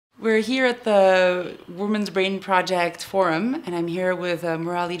We're here at the Women's Brain Project Forum, and I'm here with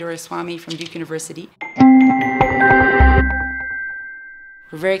Murali Doraiswamy from Duke University.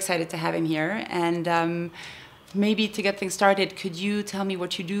 We're very excited to have him here, and maybe to get things started, could you tell me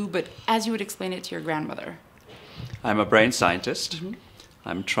what you do, but as you would explain it to your grandmother? I'm a brain scientist.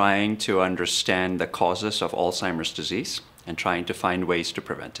 I'm trying to understand the causes of Alzheimer's disease and trying to find ways to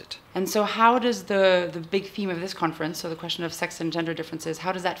prevent it. And so how does the big theme of this conference, so the question of sex and gender differences,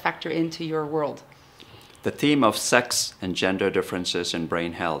 how does that factor into your world? The theme of sex and gender differences in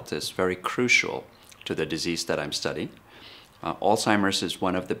brain health is very crucial to the disease that I'm studying. Alzheimer's is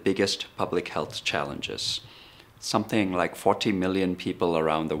one of the biggest public health challenges. Something like 40 million people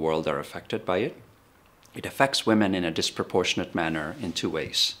around the world are affected by it. It affects women in a disproportionate manner in two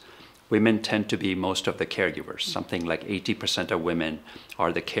ways. Women tend to be most of the caregivers. Something like 80% of women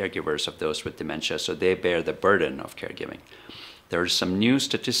are the caregivers of those with dementia, so they bear the burden of caregiving. There are some new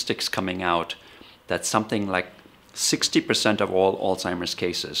statistics coming out that something like 60% of all Alzheimer's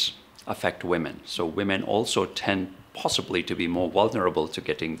cases affect women. So women also tend possibly to be more vulnerable to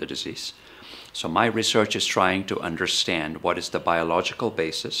getting the disease. So my research is trying to understand what is the biological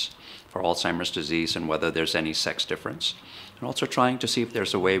basis for Alzheimer's disease and whether there's any sex difference, and also trying to see if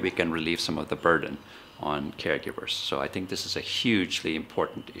there's a way we can relieve some of the burden on caregivers. So I think this is a hugely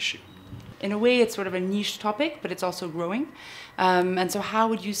important issue. In a way, it's sort of a niche topic, but it's also growing. And so how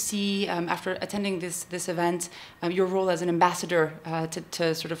would you see, after attending this event, your role as an ambassador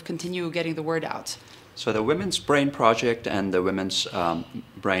to sort of continue getting the word out? So the Women's Brain Project and the Women's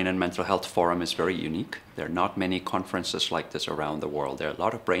Brain and Mental Health Forum is very unique. There are not many conferences like this around the world. There are a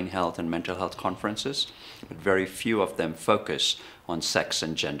lot of brain health and mental health conferences, but very few of them focus on sex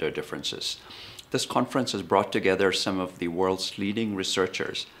and gender differences. This conference has brought together some of the world's leading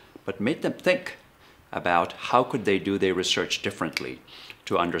researchers, but made them think about how could they do their research differently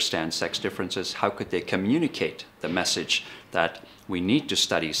to understand sex differences, how could they communicate the message that we need to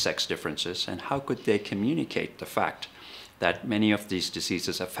study sex differences, and how could they communicate the fact that many of these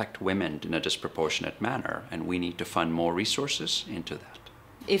diseases affect women in a disproportionate manner, and we need to fund more resources into that.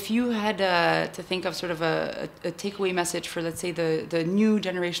 If you had to think of sort of a takeaway message for, let's say, the new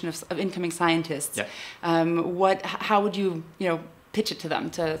generation of incoming scientists, Yeah. How would you pitch it to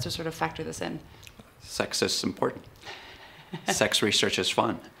them to sort of factor this in? Sex is important. Sex research is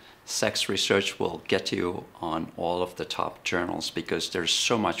fun. Sex research will get you on all of the top journals because there's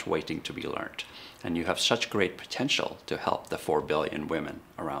so much waiting to be learned. And you have such great potential to help the 4 billion women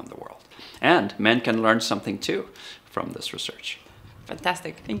around the world. And men can learn something too from this research.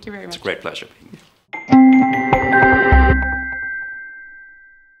 Fantastic. Thank you very much. It's a great pleasure being here.